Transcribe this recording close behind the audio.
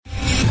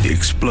The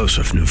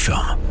explosive new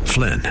film,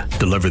 Flynn,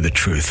 deliver the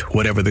truth,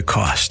 whatever the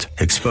cost.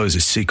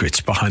 Exposes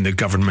secrets behind the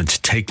government's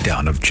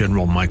takedown of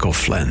General Michael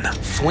Flynn.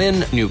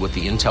 Flynn knew what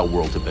the intel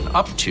world had been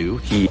up to.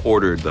 He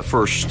ordered the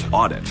first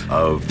audit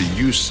of the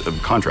use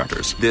of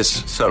contractors.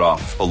 This set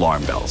off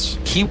alarm bells.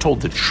 He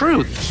told the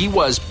truth. He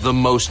was the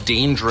most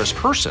dangerous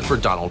person for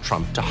Donald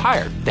Trump to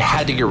hire. They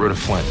had to get rid of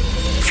Flynn.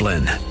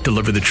 Flynn,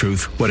 deliver the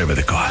truth, whatever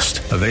the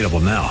cost. Available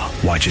now.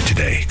 Watch it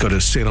today. Go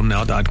to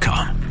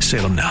salemnow.com.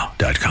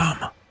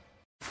 salemnow.com.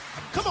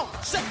 Come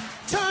on, say,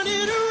 turn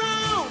it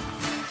around.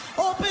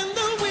 Open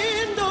the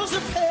windows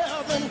of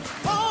heaven.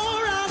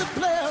 Pour out a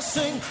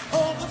blessing,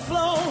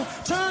 overflow.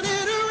 Turn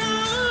it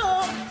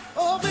around.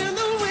 Open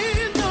the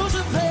windows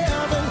of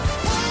heaven.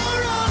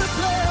 Pour out a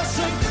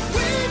blessing.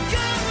 We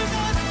got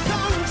that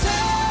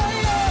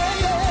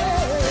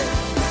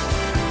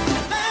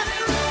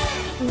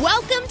contagion.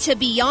 Welcome to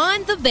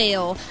Beyond the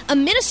Veil, a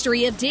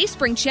ministry of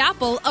Dayspring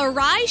Chapel.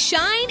 Arise,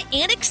 shine,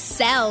 and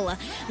excel.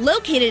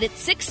 Located at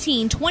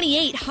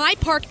 1628 Hyde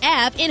Park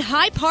Ave in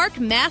Hyde Park,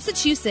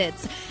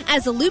 Massachusetts.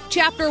 As Luke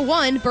chapter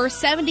 1, verse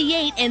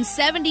 78 and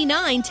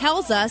 79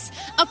 tells us,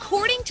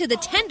 according to the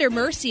tender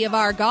mercy of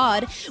our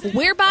God,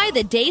 whereby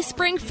the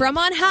dayspring from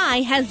on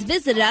high has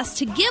visited us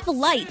to give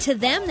light to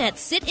them that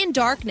sit in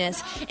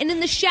darkness and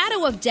in the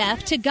shadow of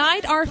death, to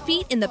guide our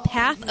feet in the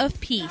path of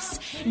peace.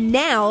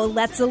 Now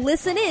let's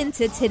listen in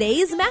to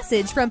today's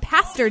message from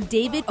Pastor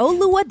David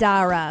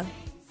Oluwadara.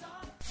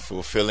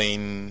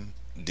 Fulfilling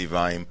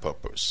divine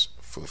purpose.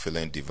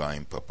 Fulfilling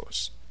divine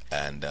purpose.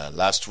 And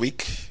last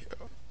week,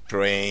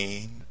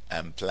 praying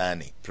and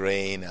planning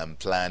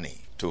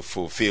to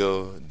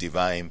fulfill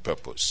divine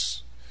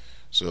purpose.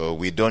 So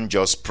we don't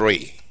just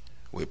pray,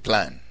 we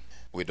plan.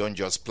 We don't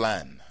just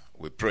plan,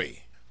 we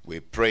pray. We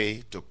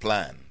pray to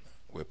plan,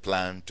 we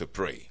plan to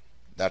pray.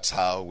 That's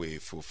how we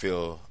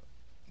fulfill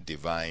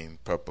divine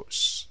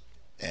purpose.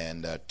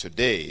 And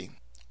today,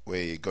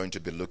 we're going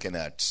to be looking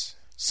at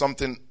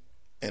something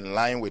in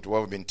line with what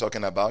we've been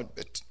talking about,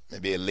 but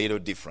maybe a little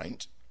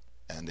different.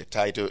 And the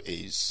title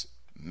is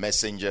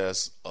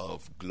Messengers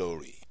of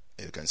Glory.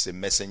 You can say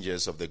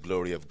Messengers of the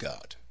Glory of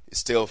God. It's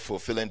still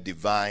fulfilling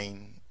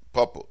divine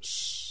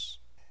purpose.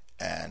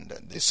 And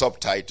the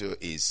subtitle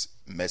is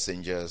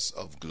Messengers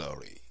of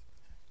Glory.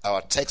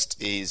 Our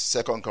text is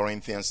 2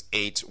 Corinthians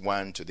 8,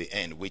 1 to the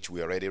end, which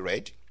we already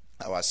read.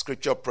 Our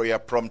scripture prayer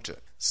prompter,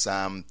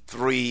 Psalm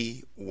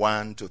 3,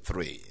 1 to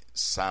 3.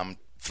 Psalm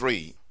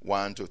 3,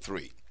 1 to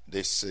 3.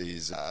 This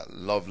is a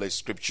lovely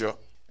scripture,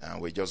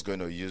 and we're just going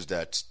to use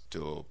that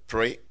to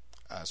pray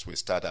as we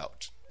start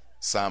out.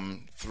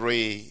 Psalm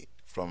 3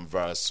 from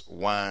verse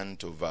 1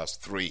 to verse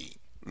 3.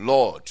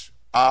 Lord,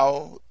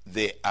 how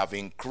they have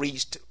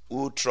increased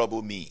who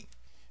trouble me.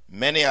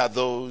 Many are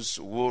those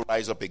who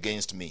rise up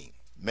against me.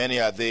 Many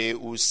are they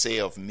who say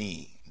of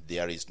me,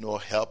 there is no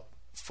help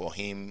for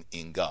him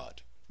in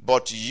God.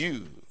 But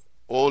you,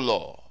 O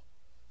Lord,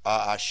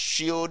 are a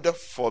shield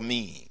for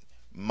me,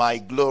 my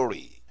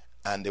glory,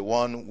 and the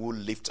one who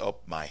lifts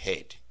up my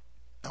head.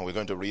 And we're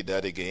going to read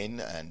that again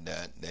and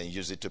then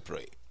use it to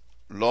pray.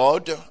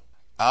 Lord,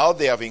 how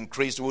they have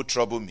increased who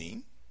trouble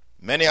me.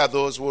 Many are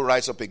those who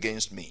rise up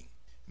against me.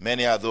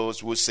 Many are those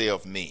who say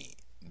of me,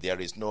 there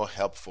is no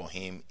help for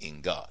him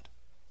in God.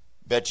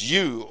 But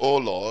you, O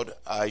Lord,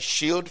 are a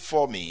shield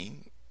for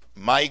me,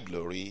 my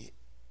glory,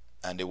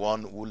 and the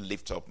one who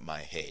lifts up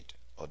my head,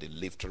 or the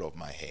lifter of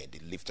my head,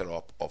 the lifter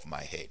up of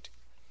my head.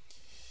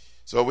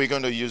 So we're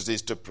going to use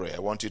this to pray. I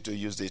want you to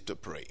use this to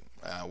pray.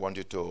 I want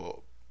you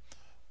to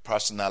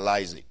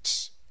personalize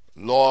it.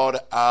 Lord,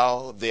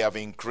 how they have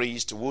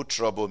increased who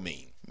trouble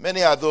me.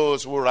 Many are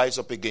those who rise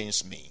up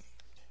against me.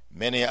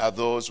 Many are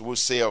those who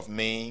say of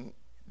me,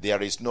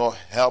 there is no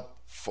help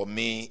for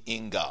me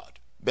in God.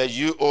 But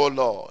you, O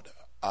Lord,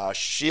 are a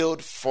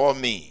shield for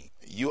me.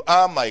 You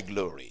are my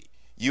glory.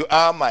 You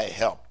are my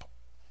help.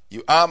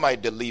 You are my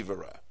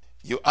deliverer.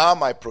 You are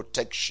my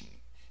protection.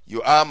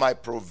 You are my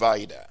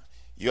provider.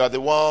 You are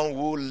the one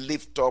who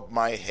lifts up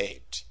my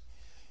head.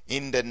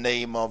 In the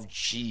name of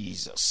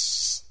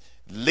Jesus,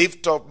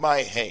 lift up my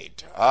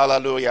head.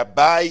 Hallelujah.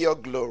 By your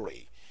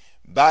glory,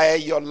 by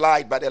your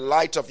light, by the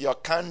light of your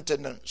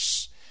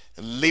countenance,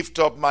 lift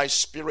up my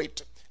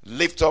spirit,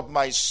 lift up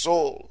my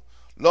soul.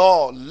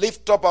 Lord,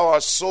 lift up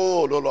our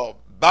soul, O Lord,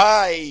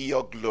 by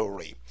your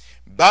glory,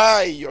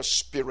 by your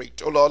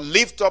spirit. O Lord,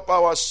 lift up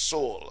our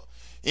soul.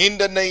 In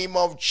the name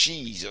of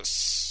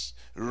Jesus,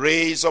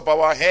 raise up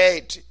our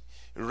head.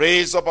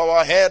 Raise up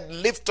our head,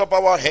 lift up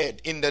our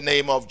head in the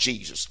name of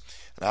Jesus.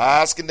 And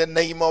I ask in the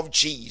name of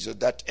Jesus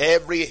that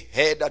every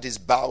head that is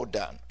bowed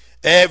down,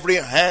 every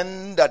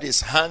hand that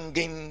is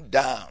hanging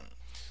down,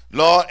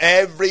 Lord,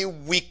 every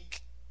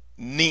weak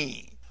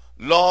knee,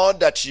 Lord,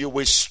 that you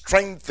will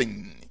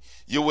strengthen,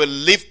 you will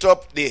lift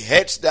up the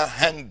heads that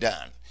hang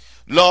down.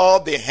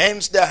 Lord, the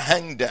hands that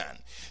hang down,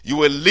 you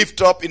will lift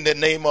up in the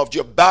name of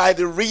Jesus. By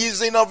the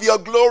reason of your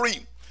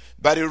glory,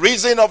 by the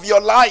reason of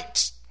your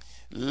light,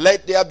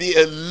 let there be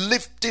a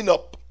lifting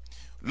up.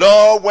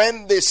 Lord,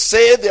 when they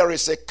say there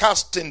is a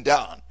casting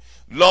down,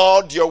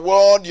 Lord, your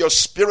word, your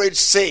spirit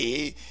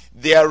say,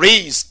 there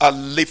is a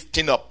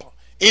lifting up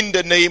in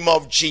the name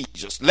of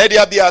Jesus. Let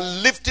there be a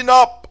lifting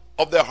up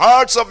of the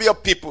hearts of your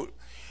people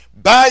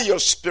by your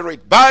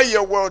Spirit, by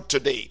your word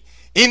today.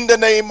 In the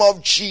name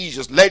of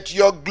Jesus, let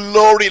your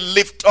glory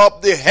lift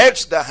up the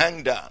heads that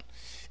hang down.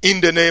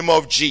 In the name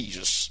of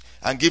Jesus,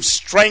 and give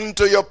strength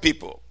to your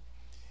people.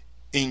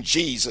 In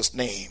Jesus'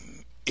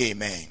 name,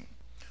 amen.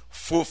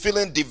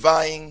 Fulfilling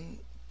divine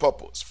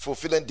purpose.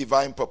 Fulfilling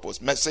divine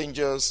purpose.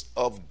 Messengers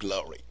of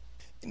glory.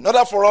 In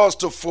order for us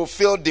to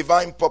fulfill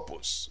divine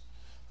purpose,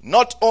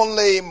 not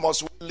only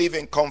must we live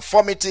in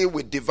conformity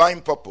with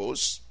divine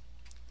purpose,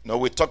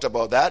 we talked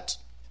about that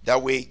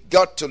we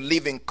got to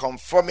live in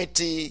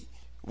conformity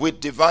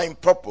with divine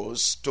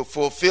purpose to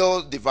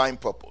fulfill divine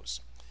purpose.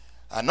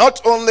 And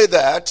not only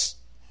that,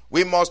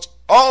 we must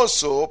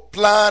also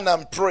plan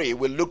and pray.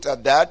 We looked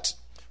at that.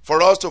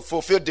 For us to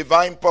fulfill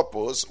divine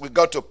purpose, we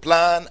got to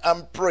plan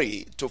and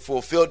pray to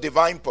fulfill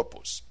divine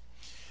purpose.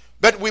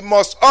 But we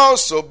must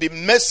also be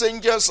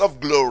messengers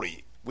of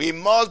glory. We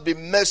must be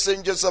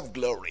messengers of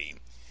glory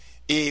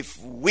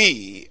if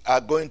we are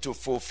going to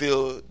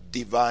fulfill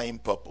divine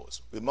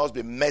purpose. We must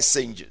be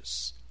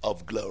messengers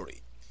of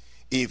glory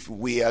if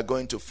we are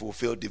going to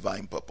fulfill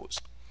divine purpose.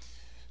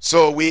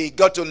 So we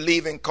got to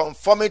live in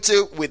conformity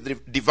with the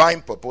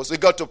divine purpose. We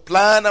got to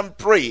plan and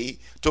pray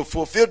to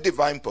fulfill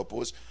divine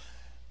purpose.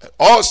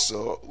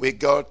 Also, we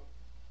got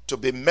to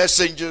be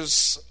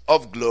messengers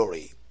of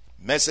glory,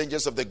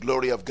 messengers of the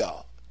glory of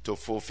God to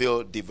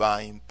fulfill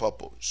divine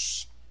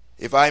purpose.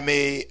 If I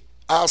may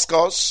ask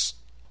us,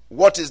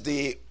 what is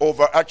the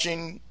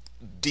overarching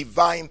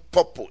divine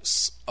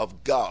purpose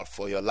of God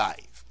for your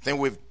life? I think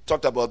we've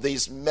talked about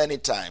this many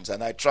times,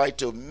 and I try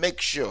to make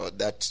sure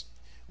that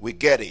we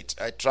get it.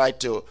 I try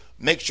to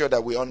make sure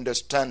that we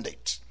understand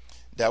it,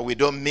 that we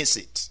don't miss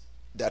it,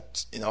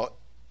 that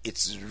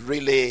it's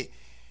really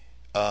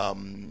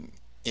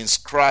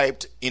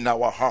inscribed in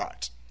our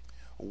heart.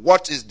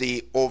 What is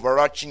the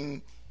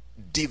overarching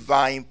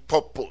divine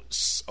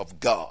purpose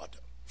of God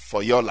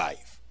for your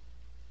life?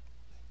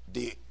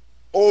 The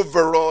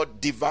overall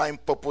divine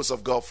purpose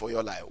of God for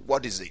your life.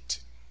 What is it?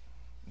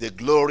 The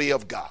glory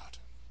of God.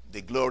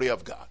 The glory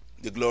of God.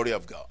 The glory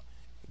of God.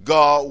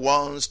 God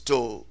wants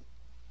to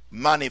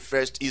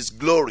manifest his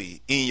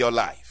glory in your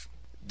life.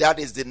 That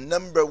is the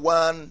number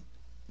one,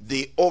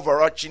 the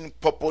overarching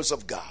purpose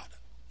of God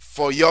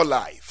for your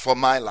life, for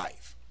my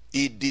life.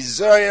 He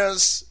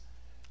desires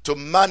to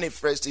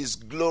manifest his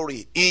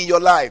glory in your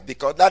life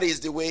because that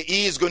is the way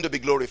he is going to be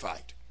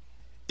glorified.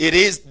 It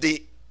is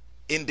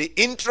in the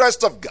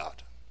interest of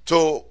God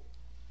to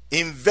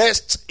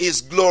invest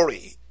his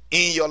glory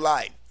in your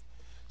life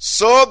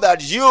so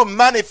that you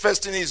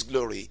manifesting his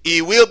glory,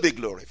 he will be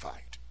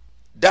glorified.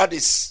 That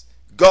is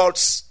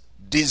God's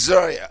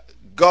desire,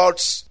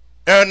 God's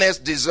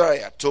earnest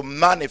desire to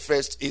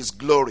manifest his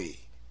glory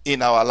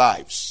in our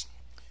lives.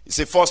 You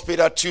see, 1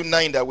 Peter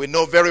 2:9 that we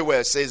know very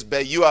well says,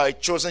 but you are a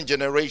chosen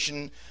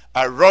generation,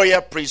 a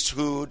royal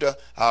priesthood,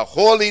 a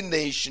holy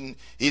nation,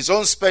 his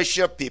own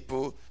special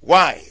people.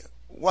 Why?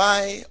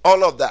 Why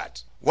all of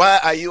that? Why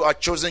are you a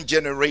chosen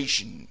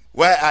generation?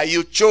 Why are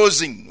you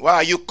chosen? Why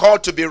are you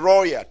called to be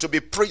royal, to be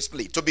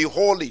priestly, to be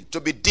holy,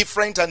 to be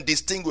different and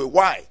distinguished?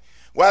 Why?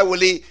 Why will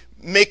he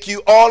make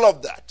you all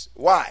of that?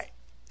 Why?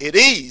 It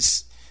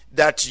is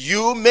that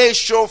you may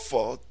show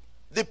forth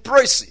the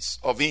praises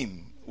of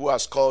him who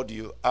has called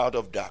you out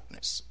of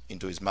darkness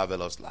into his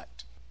marvelous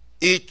light.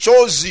 He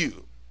chose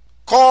you,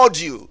 called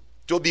you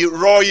to be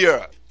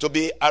royal, to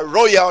be a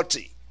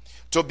royalty,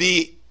 to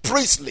be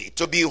priestly,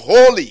 to be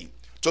holy,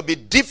 to be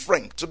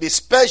different, to be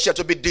special,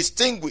 to be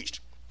distinguished.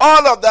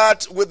 All of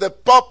that with the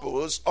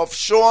purpose of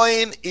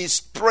showing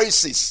his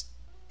praises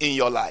in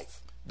your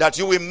life, that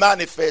you will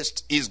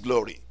manifest his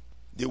glory.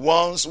 The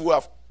ones who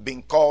have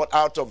been called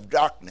out of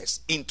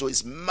darkness into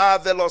his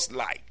marvelous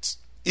light.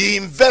 He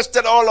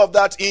invested all of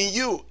that in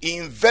you. He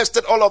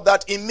invested all of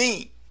that in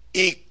me.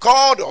 He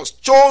called us,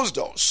 chose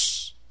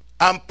us,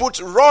 and put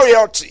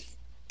royalty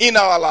in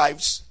our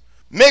lives.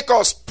 Make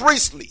us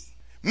priestly.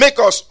 Make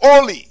us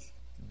holy,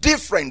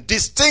 different,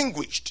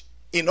 distinguished,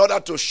 in order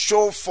to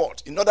show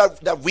forth, in order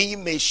that we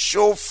may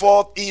show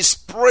forth his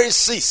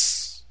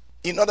praises.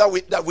 In order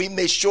that we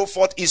may show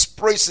forth his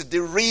praises.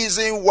 The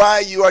reason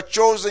why you are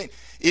chosen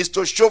is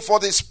to show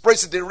forth his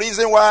praises. The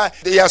reason why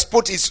he has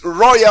put his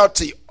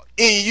royalty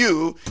in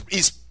you,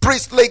 his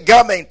priestly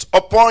garment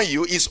upon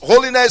you, his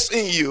holiness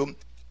in you,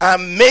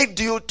 and made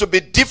you to be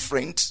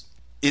different,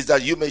 is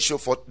that you may show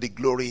forth the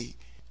glory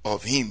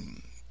of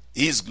him,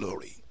 his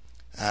glory.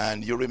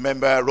 And you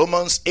remember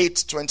Romans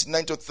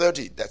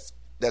 8:29-30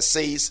 that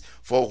says,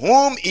 for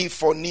whom he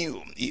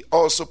foreknew, he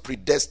also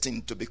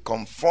predestined to be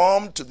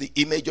conformed to the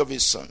image of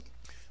his Son.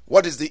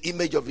 What is the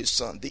image of his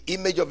Son? The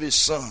image of his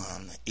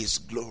Son is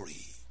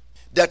glory.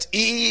 That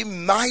he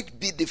might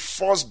be the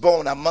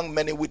firstborn among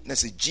many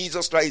witnesses.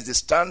 Jesus Christ is the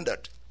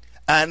standard.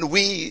 And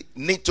we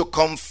need to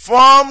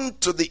conform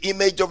to the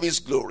image of his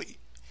glory,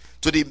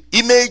 to the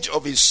image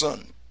of his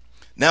Son.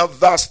 Now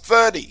verse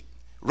 30,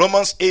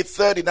 Romans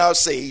 8:30 now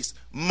says,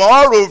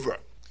 moreover,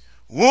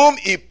 whom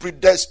he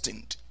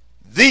predestined,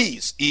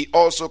 these he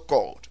also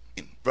called.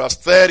 In verse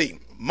 30,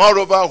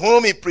 moreover,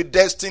 whom he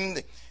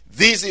predestined,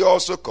 these he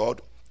also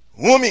called.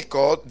 Whom he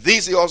called,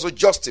 these he also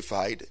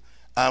justified.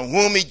 And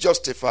whom he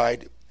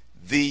justified,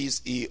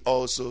 these he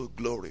also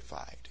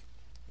glorified.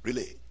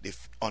 Really,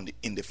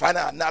 in the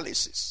final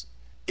analysis,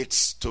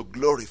 it's to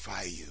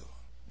glorify you.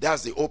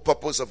 That's the whole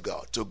purpose of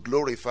God, to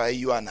glorify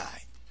you and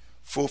I.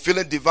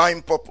 Fulfilling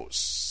divine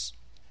purpose,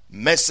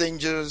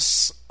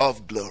 messengers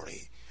of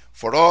glory.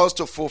 For us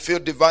to fulfill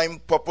divine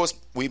purpose,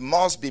 we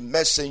must be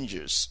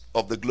messengers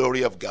of the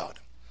glory of God.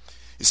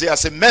 You see,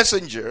 as a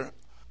messenger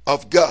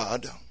of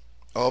God,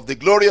 of the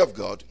glory of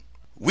God,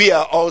 we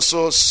are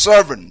also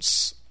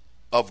servants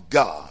of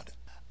God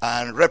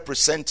and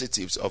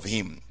representatives of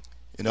Him.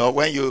 You know,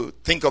 when you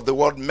think of the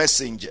word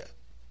messenger,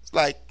 it's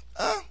like,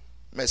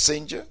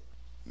 messenger?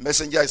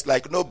 Messenger is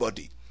like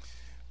nobody.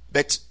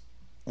 But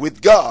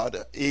with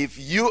God, if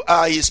you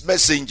are His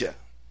messenger,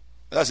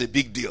 that's a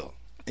big deal.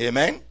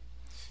 Amen?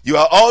 You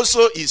are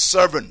also His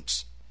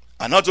servant.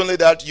 And not only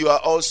that, you are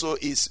also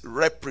His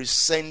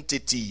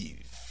representative.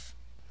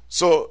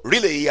 So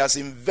really, He has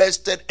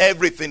invested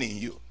everything in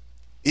you.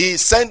 He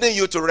is sending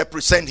you to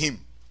represent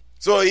Him.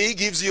 So He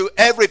gives you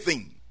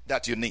everything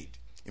that you need.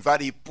 In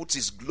fact, He puts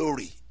His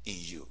glory in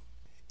you.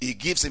 He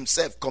gives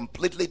Himself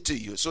completely to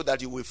you so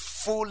that you will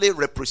fully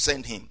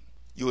represent Him.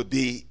 You will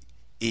be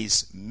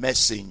His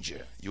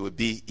messenger. You will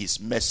be His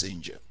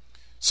messenger.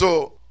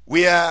 So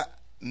we are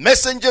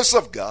messengers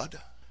of God,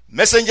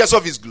 messengers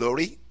of His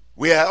glory.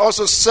 We are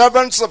also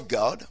servants of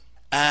God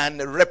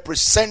and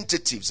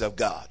representatives of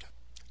God.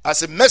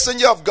 As a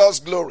messenger of God's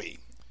glory,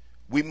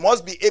 we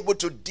must be able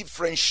to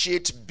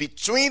differentiate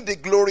between the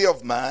glory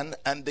of man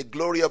and the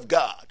glory of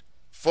God.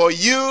 For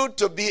you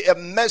to be a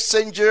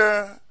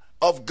messenger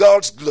of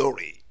God's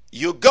glory,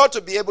 you got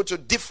to be able to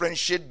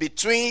differentiate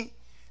between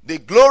the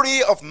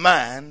glory of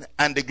man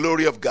and the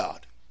glory of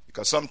God.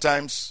 Because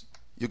sometimes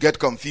you get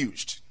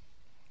confused.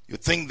 You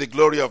think the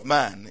glory of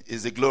man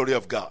is the glory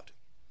of God.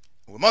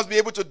 We must be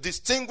able to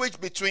distinguish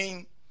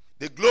between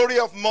the glory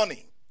of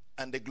money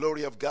and the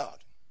glory of God.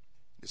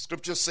 The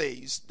scripture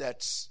says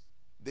that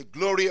the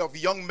glory of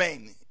young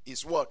men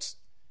is what?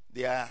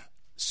 Their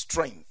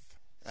strength.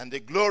 And the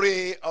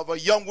glory of a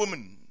young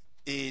woman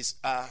is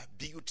her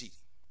beauty.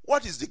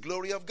 What is the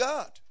glory of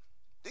God?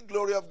 The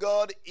glory of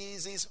God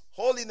is His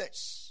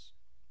holiness.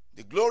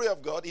 The glory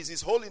of God is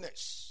His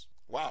holiness.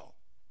 Wow.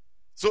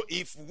 So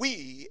if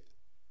we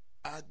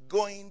are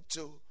going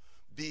to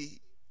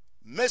be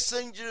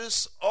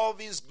messengers of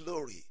His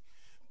glory,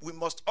 we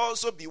must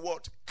also be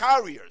what?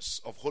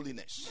 Carriers of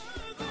holiness.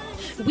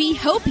 We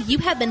hope you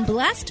have been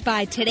blessed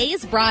by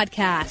today's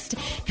broadcast.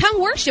 Come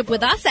worship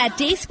with us at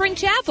Dayspring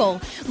Chapel,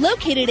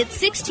 located at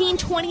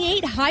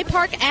 1628 High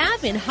Park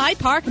Ave in High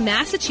Park,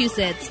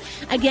 Massachusetts.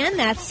 Again,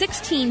 that's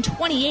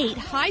 1628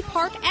 High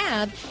Park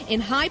Ave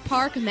in High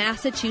Park,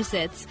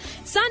 Massachusetts.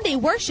 Sunday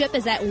worship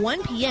is at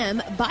 1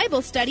 p.m.,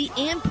 Bible study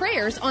and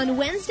prayers on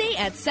Wednesday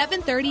at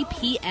 7:30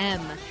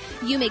 p.m.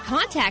 You may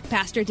contact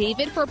Pastor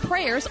David for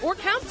prayers or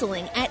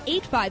counseling at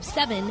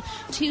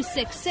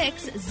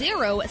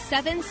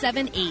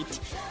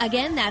 857-266-0778.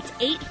 Again, that's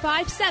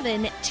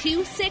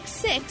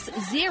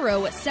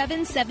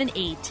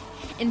 857-266-0778.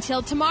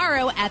 Until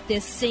tomorrow at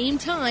this same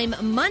time,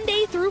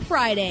 Monday through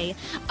Friday,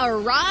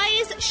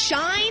 arise,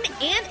 shine,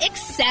 and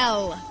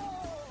excel.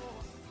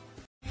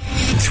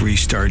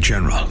 3-star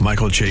General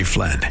Michael J.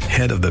 Flynn,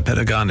 head of the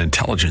Pentagon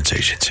Intelligence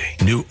Agency,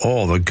 knew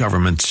all the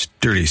government's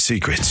dirty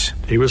secrets.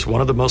 He was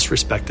one of the most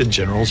respected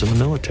generals in the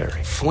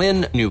military.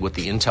 Flynn knew what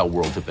the intel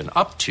world had been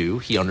up to.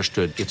 He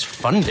understood its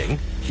funding.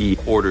 He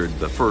ordered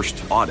the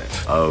first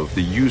audit of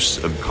the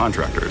use of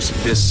contractors.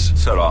 This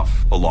set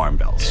off alarm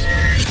bells.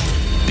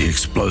 The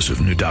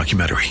explosive new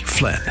documentary,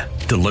 Flynn,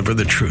 Deliver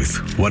the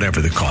Truth, Whatever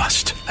the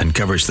Cost,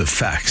 uncovers the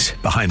facts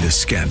behind this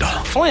scandal.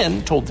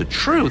 Flynn told the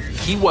truth.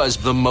 He was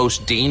the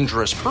most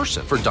dangerous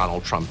person for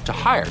Donald Trump to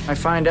hire. I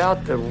find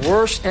out the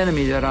worst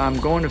enemy that I'm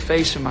going to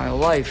face in my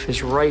life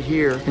is right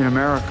here in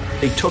America.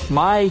 They took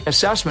my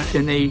assessment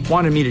and they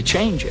wanted me to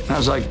change it. And I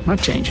was like, I'm not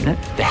changing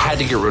it. They had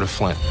to get rid of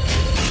Flynn.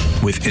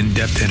 With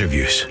in-depth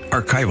interviews,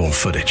 archival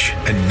footage,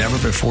 and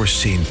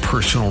never-before-seen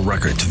personal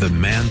records of the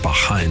man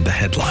behind the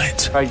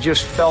headlines. I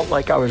just felt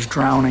like I was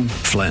drowning.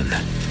 Flynn,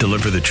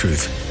 Deliver the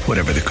Truth,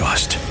 Whatever the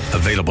Cost.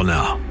 Available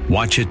now.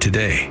 Watch it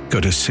today.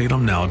 Go to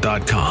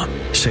salemnow.com.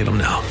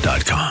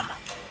 salemnow.com.